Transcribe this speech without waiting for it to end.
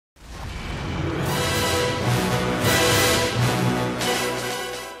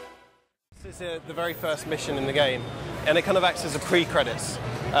the very first mission in the game, and it kind of acts as a pre-credits.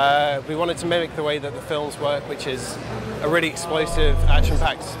 We wanted to mimic the way that the films work, which is a really explosive,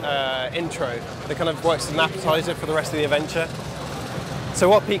 action-packed intro that kind of works as an appetizer for the rest of the adventure. So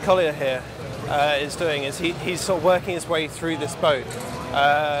what Pete Collier here is doing is he's sort of working his way through this boat,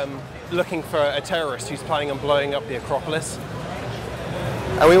 looking for a terrorist who's planning on blowing up the Acropolis.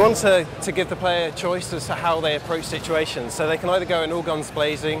 And we want to give the player a choice as to how they approach situations. So they can either go in all guns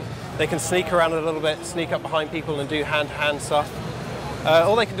blazing, they can sneak around a little bit, sneak up behind people and do hand-to-hand stuff,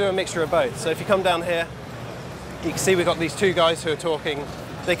 or they can do a mixture of both. So if you come down here, you can see we've got these two guys who are talking.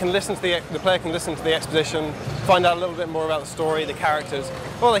 They can listen to the player can listen to the exposition, find out a little bit more about the story, the characters,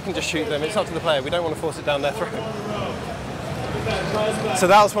 or they can just shoot them. It's up to the player. We don't want to force it down their throat. So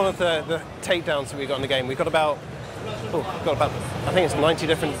that was one of the takedowns that we got in the game. We've got about, I think it's 90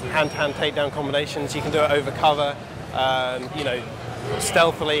 different hand-to-hand takedown combinations. You can do it over cover, you know,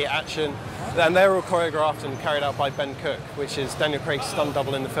 stealthily, action. And they're all choreographed and carried out by Ben Cook, which is Daniel Craig's stunt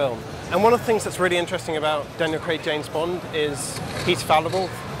double in the film. And one of the things that's really interesting about Daniel Craig James Bond is he's fallible.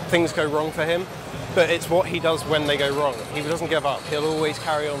 Things go wrong for him, but it's what he does when they go wrong. He doesn't give up. He'll always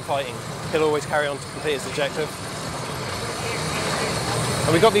carry on fighting. He'll always carry on to complete his objective.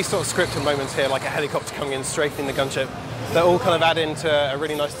 And we've got these sort of scripted moments here, like a helicopter coming in, strafing the gunship, that all kind of add into a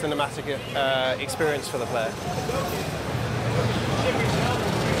really nice cinematic experience for the player.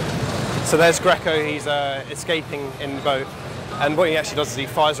 So there's Greco, he's escaping in the boat, and what he actually does is he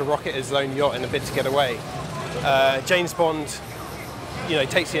fires a rocket at his own yacht in a bid to get away. James Bond, you know,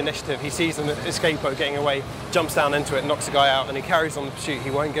 takes the initiative. He sees an escape boat getting away, jumps down into it, knocks the guy out, and he carries on the pursuit.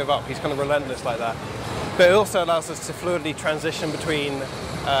 He won't give up. He's kind of relentless like that. But it also allows us to fluidly transition between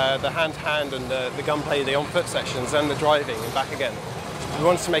the hand-to-hand and the gunplay, the on-foot sections, and the driving and back again. We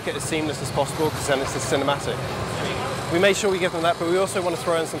wanted to make it as seamless as possible because then it's a cinematic. We made sure we give them that, but we also want to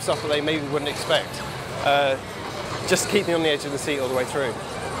throw in some stuff that they maybe wouldn't expect, just to keep me on the edge of the seat all the way through.